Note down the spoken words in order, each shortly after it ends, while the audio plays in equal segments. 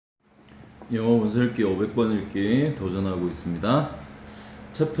영어 원서 읽기 500번 읽기 도전하고 있습니다.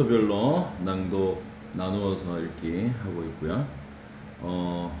 챕터별로 낭독 나누어서 읽기 하고 있고요.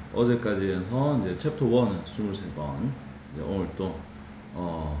 어제까지 해서 이제 챕터 1 23번, 이제 오늘 또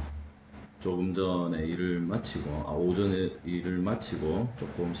조금 전에 일을 마치고, 오전에 일을 마치고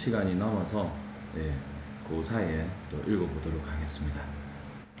조금 시간이 남아서 그 사이에 또 읽어보도록 하겠습니다.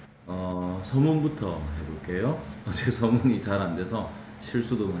 서문부터 해볼게요. 어제 서문이 잘 안 돼서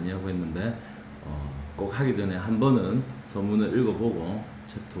실수도 많이 하고 했는데 꼭 하기 전에 한 번은 서문을 읽어보고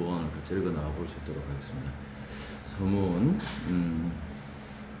챕터 1을 같이 읽어나가 볼 수 있도록 하겠습니다. 서문,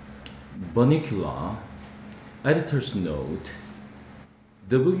 Vernacular, Editor's Note.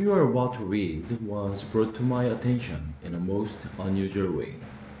 The book you are about to read was brought to my attention in a most unusual way.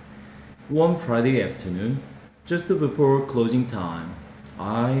 One Friday afternoon, just before closing time,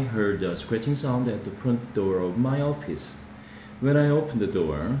 I heard a scratching sound at the front door of my office. When I opened the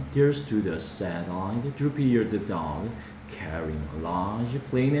door, there stood a sad-eyed, droopy-eared dog carrying a large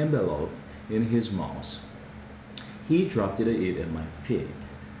plain envelope in his mouth. He dropped it at my feet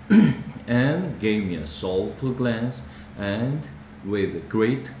and gave me a soulful glance and, with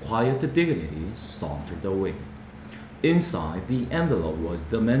great quiet dignity, sauntered away. Inside the envelope was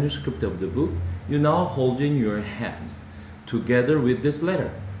the manuscript of the book you now hold in your hand, together with this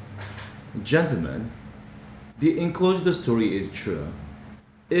letter. Gentlemen, the enclosed story is true.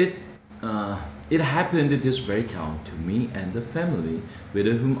 It happened this very town to me and the family with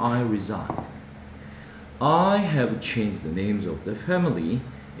whom I reside. I have changed the names of the family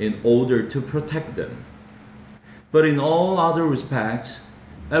in order to protect them. But in all other respects,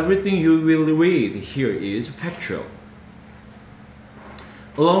 everything you will read here is factual.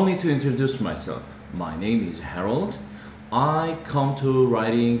 Allow me to introduce myself. My name is Harold. I come to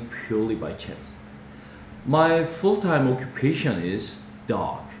writing purely by chance. My full-time occupation is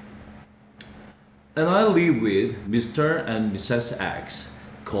dog. And I live with Mr. and Mrs. X,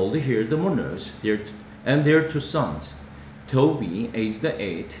 called here the Mourners, and their two sons, Toby, aged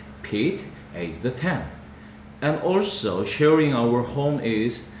 8, Pete, aged 10. And also sharing our home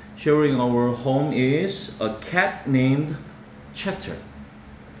is a cat named Chester,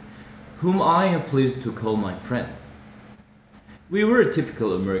 whom I am pleased to call my friend. We were a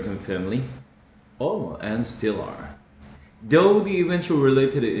typical American family. Oh, and still are. Though the events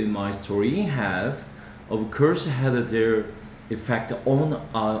related in my story have, of course, had their effect on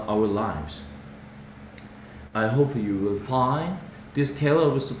our lives. I hope you will find this tale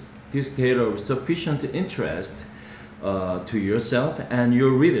of sufficient interest to yourself and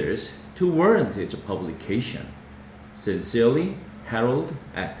your readers to warrant its publication. Sincerely, Harold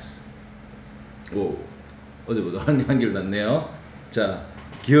X. 오, 어제보다 한길 났네요. 자,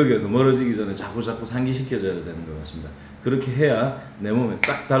 기억에서 멀어지기 전에 자꾸 상기시켜줘야 되는 것 같습니다. 그렇게 해야 내 몸에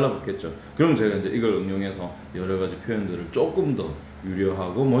딱 달라붙겠죠. 그럼 제가 이제 이걸 응용해서 여러 가지 표현들을 조금 더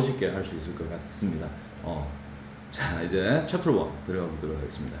유려하고 멋있게 할 수 있을 것 같습니다. 자, 이제 챕터 1 들어가 보도록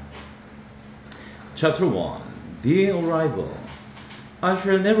하겠습니다. Chapter 1, The Arrival. I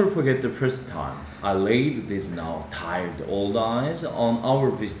shall never forget the first time I laid these now tired old eyes on our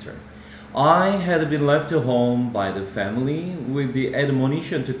visitor. I had been left home by the family with the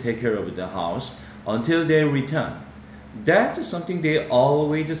admonition to take care of the house until they returned. That's something they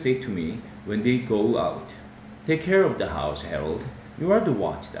always say to me when they go out. Take care of the house, Harold. You are the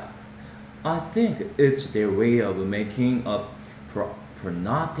watchdog. I think it's their way of making up for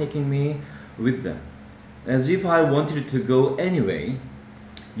not taking me with them. As if I wanted to go anyway.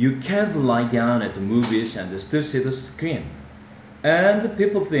 You can't lie down at the movies and still see the screen. And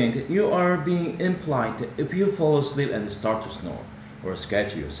people think you are being impolite if you fall asleep and start to snore, or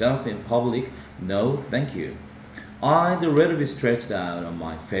scratch yourself in public. No, thank you. I'd rather be stretched out on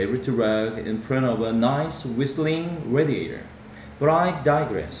my favorite rug in front of a nice whistling radiator. But I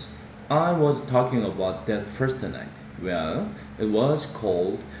digress. I was talking about that first night. Well, it was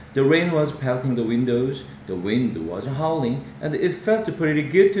cold, the rain was pelting the windows, the wind was howling, and it felt pretty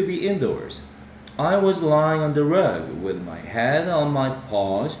good to be indoors. I was lying on the rug with my head on my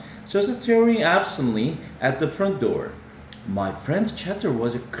paws, just staring absently at the front door. My friend Chester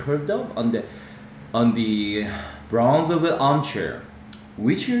was curled up on the brown velvet armchair,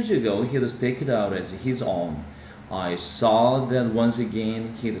 which years ago he'd staked out as his own. I saw that once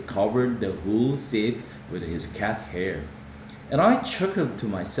again he'd covered the whole seat with his cat hair, and I chuckled to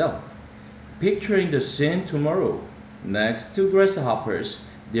myself, picturing the scene tomorrow. Next to grasshoppers,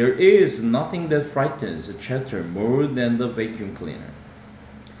 there is nothing that frightens Chester more than the vacuum cleaner.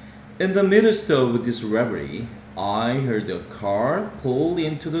 In the midst of this reverie, I heard a car pull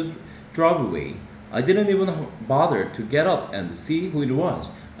into the driveway. I didn't even bother to get up and see who it was.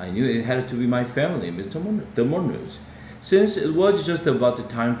 I knew it had to be my family, the Monroes, since it was just about the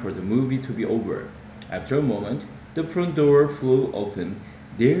time for the movie to be over. After a moment, the front door flew open.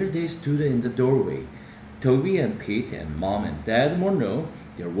 There they stood in the doorway, Toby and Pete and Mom and Dad Monroe.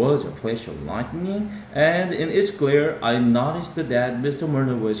 There was a flash of lightning, and in its glare, I noticed that Mr.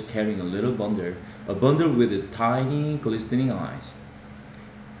 Monroe was carrying a bundle with tiny, glistening eyes.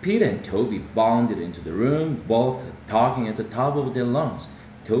 Pete and Toby bounded into the room, both talking at the top of their lungs.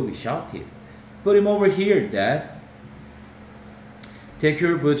 Toby shouted, "Put him over here, Dad." "Take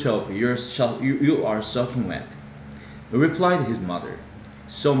your boots off, you are soaking wet," replied his mother,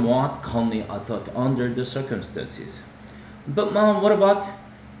 somewhat calmly, I thought, under the circumstances. "But Mom, what about—"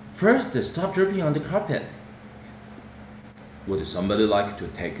 "First, stop dripping on the carpet." "Would somebody like to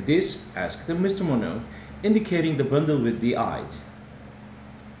take this?" asked Mr. Monroe, indicating the bundle with the eyes.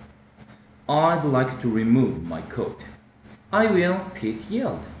 "I'd like to remove my coat." "I will," Pete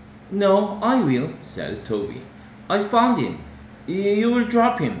yelled. "No, I will," said Toby. "I found him." "You will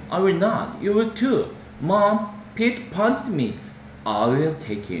drop him." "I will not." "You will too." "Mom, Pete punted me." "I will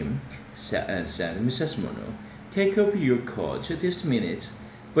take him," said Mrs. Monroe. "Take off your coat this minute."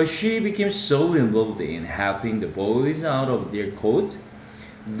 But she became so involved in helping the boys out of their coats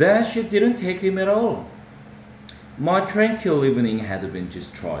that she didn't take him at all. My tranquil evening had been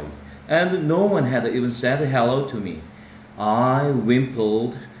destroyed, and no one had even said hello to me. I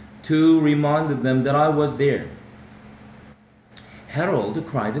whimpered to remind them that I was there. "Harold,"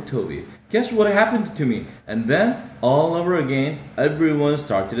 cried Toby, "guess what happened to me?" And then, all over again, everyone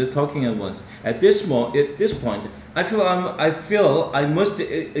started talking at once. At this point, I feel I must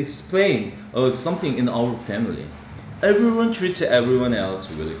explain something in our family. Everyone treats everyone else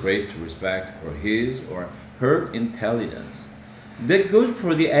with great respect for his or her intelligence. That goes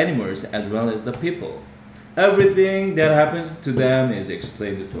for the animals as well as the people. Everything that happens to them is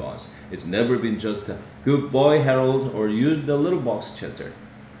explained to us. It's never been just a "good boy, Harold," or "use the little box chatter."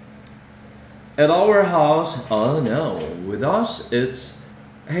 At our house, oh no, with us it's,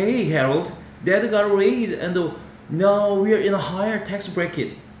 "Hey Harold, Dad got a raise and now we're in a higher tax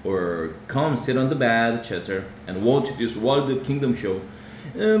bracket." Or "come sit on the bed, Chester, and watch this World Kingdom show.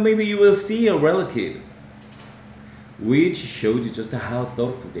 Maybe you will see a relative." Which showed just how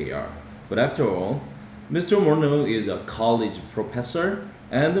thoughtful they are. But after all, Mr. Monroe is a college professor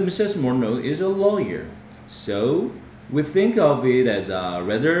and Mrs. Monroe is a lawyer. So we think of it as a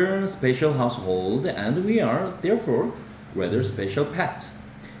rather special household, and we are, therefore, rather special pets.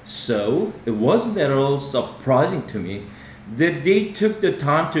 So it wasn't at all surprising to me that they took the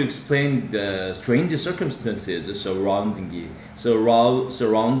time to explain the strange circumstances surrounding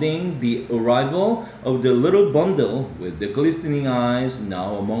the arrival of the little bundle with the glistening eyes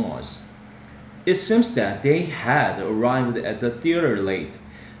now among us. It seems that they had arrived at the theater late,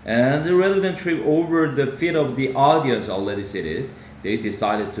 and rather than trip over the feet of the audience already seated, they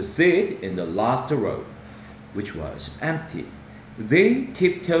decided to sit in the last row, which was empty. They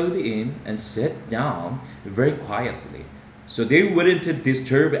tiptoed in and sat down very quietly, so they wouldn't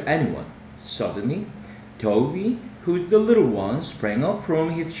disturb anyone. Suddenly, Toby, who's the little one, sprang up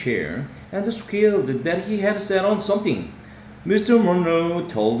from his chair and squealed that he had sat on something. Mr. Monroe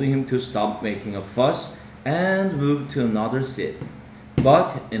told him to stop making a fuss and move to another seat. But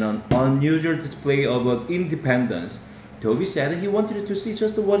in an unusual display of independence, Toby said he wanted to see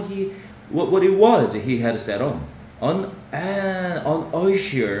just what it was he had sat on. An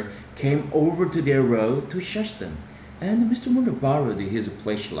usher came over to their row to shush them, and Mr. Monroe borrowed his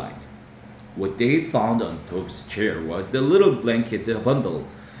flashlight. What they found on Toby's chair was the little blanket bundle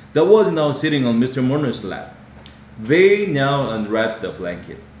that was now sitting on Mr. Monroe's lap. They now unwrapped the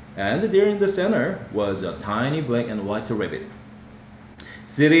blanket, and there in the center was a tiny black and white rabbit,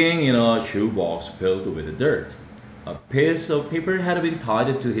 sitting in a shoebox filled with dirt. A piece of paper had been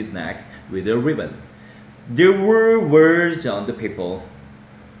tied to his neck with a ribbon. There were words on the paper,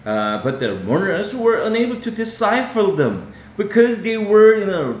 but the mourners were unable to decipher them because they were in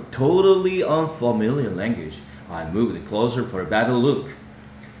a totally unfamiliar language. I moved closer for a better look.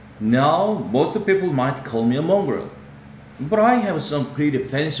 Now, most people might call me a mongrel, but I have some pretty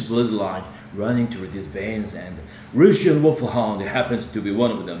fancy bloodline running through these veins, and Russian Wolfhound happens to be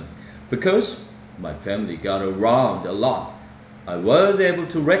one of them. Because my family got around a lot, I was able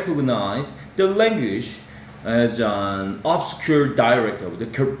to recognize the language as an obscure dialect of the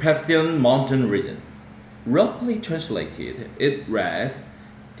Carpathian mountain region. Roughly translated, it read,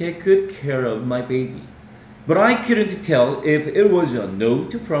 "Take good care of my baby." But I couldn't tell if it was a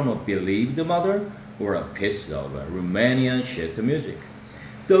note from a bereaved mother or a piece of Romanian sheet music.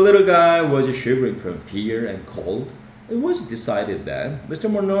 The little guy was shivering from fear and cold, It was decided that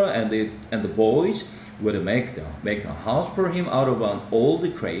Mr. Monroe and the boys would make a house for him out of an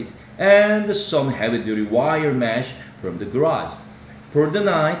old crate and some heavy-duty wire mesh from the garage. For the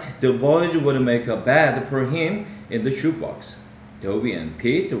night, the boys would make a bed for him in the shoebox. Toby and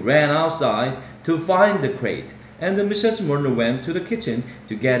Pete ran outside to find the crate, and Mrs. Monroe went to the kitchen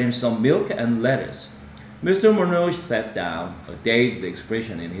to get him some milk and lettuce. Mr. Monroe sat down, a dazed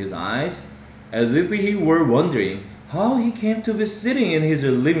expression in his eyes, as if he were wondering how he came to be sitting in his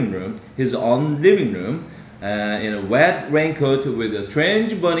own living room, in a wet raincoat with a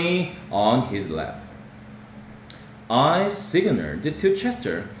strange bunny on his lap. I signaled to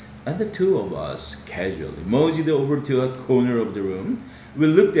Chester, and the two of us casually moseyed over to a corner of the room. We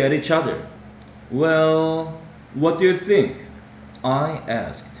looked at each other. "Well, what do you think?" I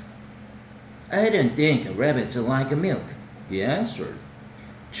asked. "I don't think rabbits like milk," he answered.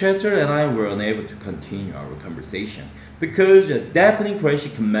 Chester and I were unable to continue our conversation because a deafening crash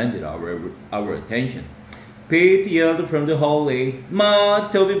commanded our attention. Pete yelled from the hallway, "Ma,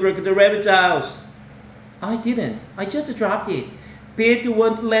 Toby broke the rabbit's house." "I didn't. I just dropped it. Pete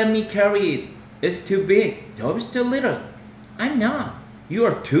won't let me carry it. It's too big. Toby's too little." "I'm not. You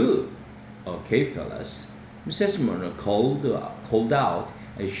are too." "Okay, fellas," Mrs. Monroe called out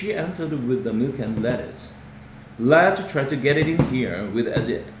as she entered with the milk and lettuce. "Let's try to get it in here with as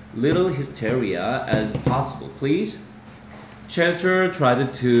little hysteria as possible, please." Chester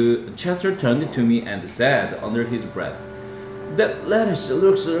turned to me and said under his breath, "That lettuce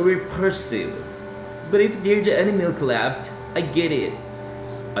looks repulsive, but if there's any milk left, I get it."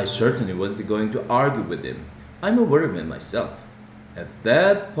 I certainly wasn't going to argue with him. I'm a workman myself. At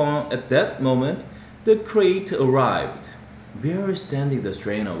that moment, the crate arrived. We were standing the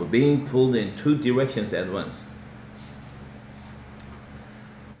strain of being pulled in two directions at once.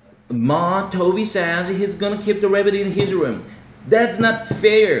 "Ma, Toby says he's gonna keep the rabbit in his room. That's not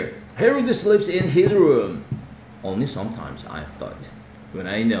fair. Harold sleeps in his room." Only sometimes, I thought, when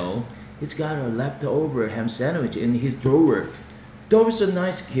I know he's got a leftover ham sandwich in his drawer. Toby's a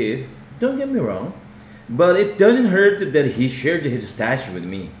nice kid, don't get me wrong, but it doesn't hurt that he shared his stash with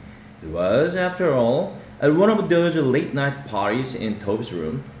me. It was, after all, at one of those late-night parties in Toby's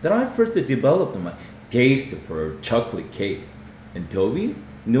room that I first developed my taste for chocolate cake, and Toby,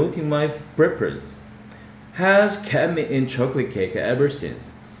 noting my preference, has kept me in chocolate cake ever since.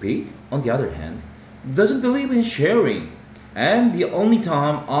 Pete, on the other hand, doesn't believe in sharing, and the only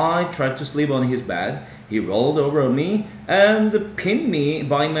time I tried to sleep on his bed, he rolled over on me and pinned me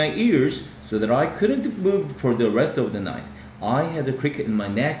by my ears so that I couldn't move for the rest of the night. I had a cricket in my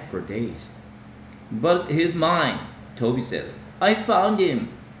neck for days. "But he's mine," Toby said. "I found him."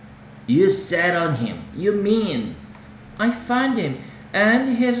 "You sat on him. You mean?" "I found him,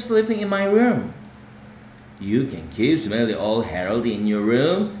 and he's sleeping in my room." "You can keep smelly old Harold in your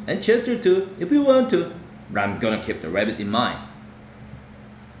room, and Chester too, if you want to. But I'm gonna keep the rabbit in mine."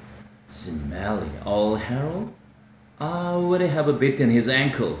 Smelly old Harold? I would have bitten his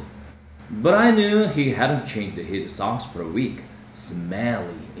ankle. But I knew he hadn't changed his socks for a week.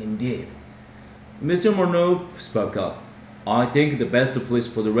 Smelly indeed. Mr. Monroe spoke up. "I think the best place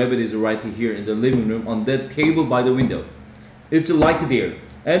for the rabbit is right here in the living room on that table by the window. It's light there,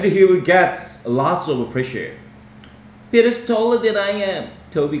 and he will get lots of fresh air." "Peter's taller than I am,"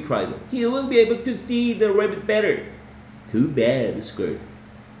 Toby cried. "He will be able to see the rabbit better." "Too bad, Skirt."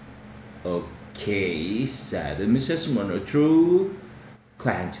 "Okay," said Mrs. Monroe through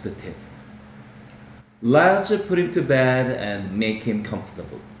clenched teeth. "Let's put him to bed and make him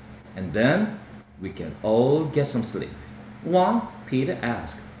comfortable, and then we can all get some sleep." "Why?" Peter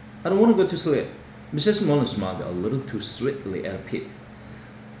asked. "I don't want to go to sleep." Mrs. Monroe smiled a little too sweetly at Pete.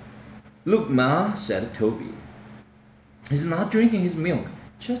 "Look, Ma," said Toby. "He's not drinking his milk."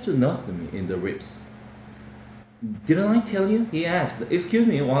 Chester nudged me in the ribs. "Didn't I tell you?" he asked. "Excuse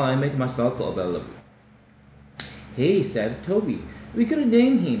me while I make myself available." "Hey," said Toby, "we could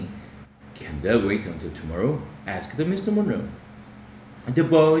name him." "Can that wait until tomorrow?" asked Mr. Monroe. The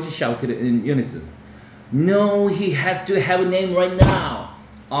boys shouted in unison. "No, he has to have a name right now."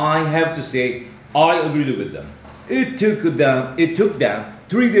 I have to say, I agreed with them. It took them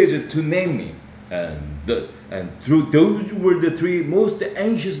 3 days to name me, and those were the 3 most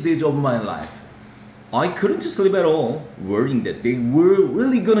anxious days of my life. I couldn't sleep at all, worrying that they were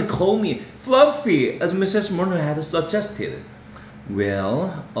really gonna call me Fluffy, as Mrs. Monroe had suggested.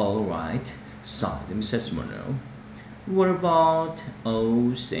 "Well, all right," sighed Mrs. Monroe. "What about,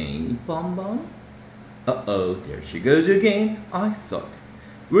 saying Bonbon?" Uh-oh, there she goes again, I thought.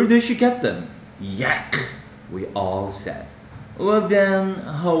 Where did she get them? Yuck, we all said. "Well then,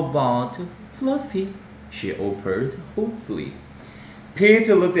 how about Fluffy?" she offered hopefully. Pete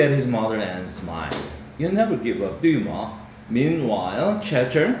looked at his mother and smiled. You never give up, do you, Ma? Meanwhile,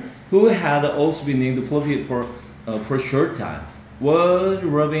 Cheddar, who had also been named Fluffy for a short time, was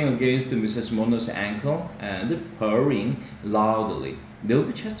rubbing against Mrs. Monroe's ankle and purring loudly.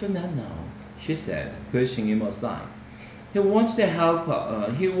 No, Chester, not now, she said, pushing him aside. He wants to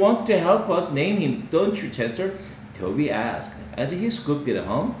help. He wants to help us name him, don't you, Chester? Toby asked as he scooped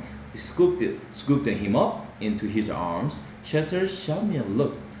him up into his arms. Chester shot me a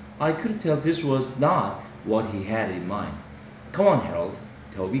look. I could tell this was not what he had in mind. Come on, Harold,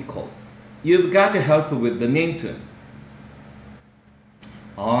 Toby called. You've got to help with the name tune.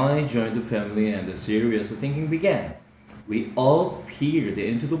 I joined the family and the serious thinking began. We all peered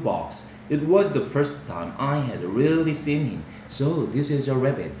into the box. It was the first time I had really seen him. So this is a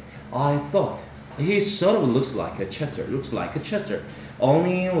rabbit, I thought. He sort of looks like a Chester.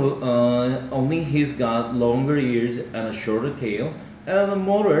 Only he's got longer ears and a shorter tail and a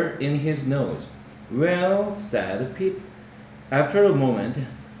motor in his nose. Well, said Pete, after a moment,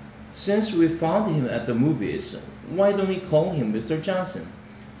 since we found him at the movies, why don't we call him Mr. Johnson?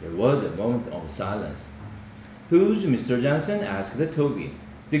 There was a moment of silence. Who's Mr. Johnson? Asked Toby.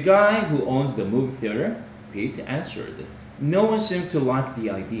 The guy who owns the movie theater? Pete answered. No one seemed to like the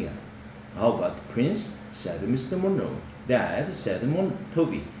idea. How about Prince? Said Mr. Monroe. Dad, said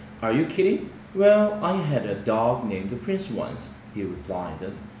Toby. Are you kidding? Well, I had a dog named Prince once, he replied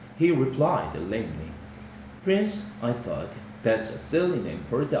lamely. Prince, I thought. That's a silly name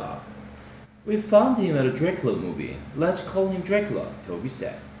for a dog. We found him at a Dracula movie. Let's call him Dracula, Toby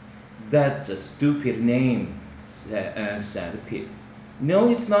said. That's a stupid name, said Pete.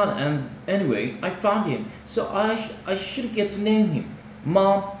 No, it's not, and anyway, I found him, so I should get to name him.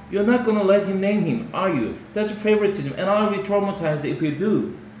 Mom, you're not gonna let him name him, are you? That's favoritism, and I'll be traumatized if you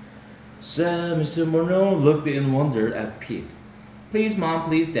do. So Mr. Monroe looked in wonder at Pete. Please, Mom,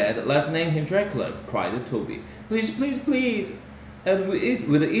 please, Dad, let's name him Dracula, cried Toby. Please, please, please. And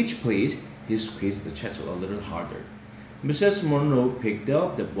with each please, he squeezed the Chester a little harder. Mrs. Monroe picked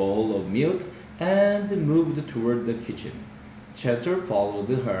up the bowl of milk and moved toward the kitchen. Chester followed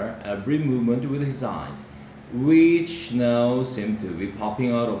her every movement with his eyes, which now seemed to be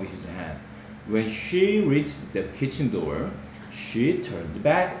popping out of his head. When she reached the kitchen door, she turned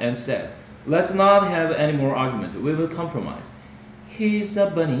back and said, Let's not have any more argument. We will compromise. He's a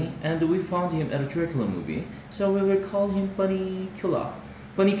bunny, and we found him at a Dracula movie, so we will call him Bunnicula.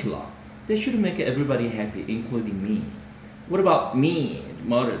 Bunnicula. That should make everybody happy, including me. What about me?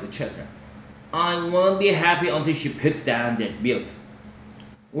 Muttered Chester. I won't be happy until she puts down that milk.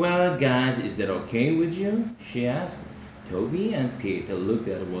 Well, guys, is that okay with you? She asked. Toby and Pete looked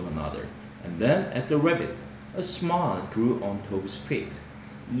at one another, and then at the rabbit. A smile grew on Toby's face.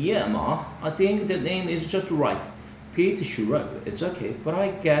 Yeah, Ma, I think the name is just right. Pete shrugged. It's okay, but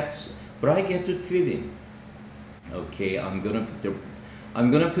I get to feed him. Okay, I'm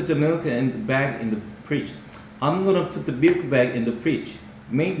gonna put the milk bag in the fridge. I'm gonna put the milk bag in the fridge.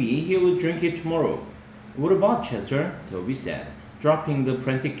 Maybe he will drink it tomorrow. What about Chester? Toby said, dropping the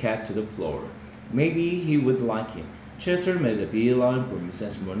frantic cat to the floor. Maybe he would like him. Chester made a beeline for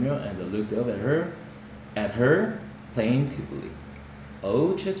Mrs. Monroe and looked up at her plaintively.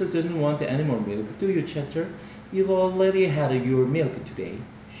 Oh, Chester doesn't want any more milk, do you, Chester? You've already had your milk today.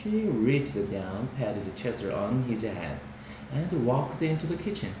 She reached down, patted Chester on his head, and walked into the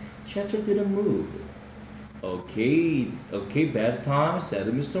kitchen. Chester didn't move. Okay, bedtime, said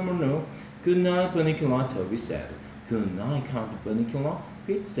Mr. Monroe. Good night, Bunnicula, Toby said. Good night, Count Bunnicula,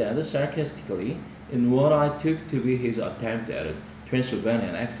 Pete said sarcastically, in what I took to be his attempt at a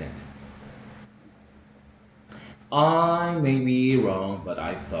Transylvanian accent. I may be wrong, but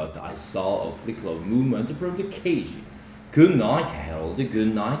I thought I saw a flicker of movement from the cage. Good night, Harold.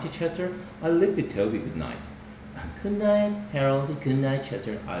 Good night, Chester. I licked Toby good night. Good night, Harold. Good night,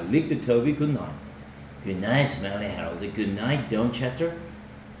 Chester. I licked Toby good night. Good night, Smelly Harold. Good night, Don Chester.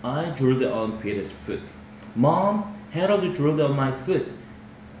 I drooled on Peter's foot. Mom, Harold drooled on my foot.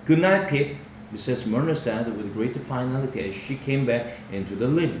 Good night, Pete, Mrs. Monroe said with great finality as she came back into the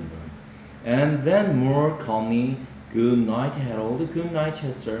living room. And then more calmly, good night, Harold, good night,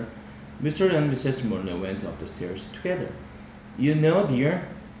 Chester. Mr. and Mrs. Monroe went up the stairs together. You know, dear,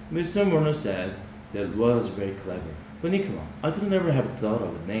 Mr. Monroe said, that was very clever. But Nicola, I could never have thought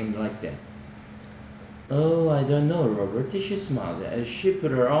of a name like that. Oh, I don't know, Robert, she smiled as she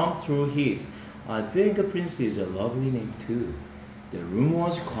put her arm through his. I think a prince is a lovely name too. The room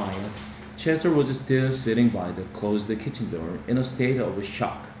was quiet. Chester was still sitting by the closed kitchen door in a state of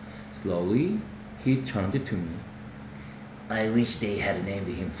shock. Slowly, he turned to me. I wish they had named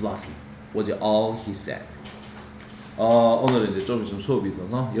him Fluffy. was all he said. 오늘은 이제 좀 있으면 수업이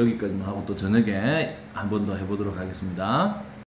있어서 여기까지만 하고 또 저녁에 한 번 더 해보도록 하겠습니다.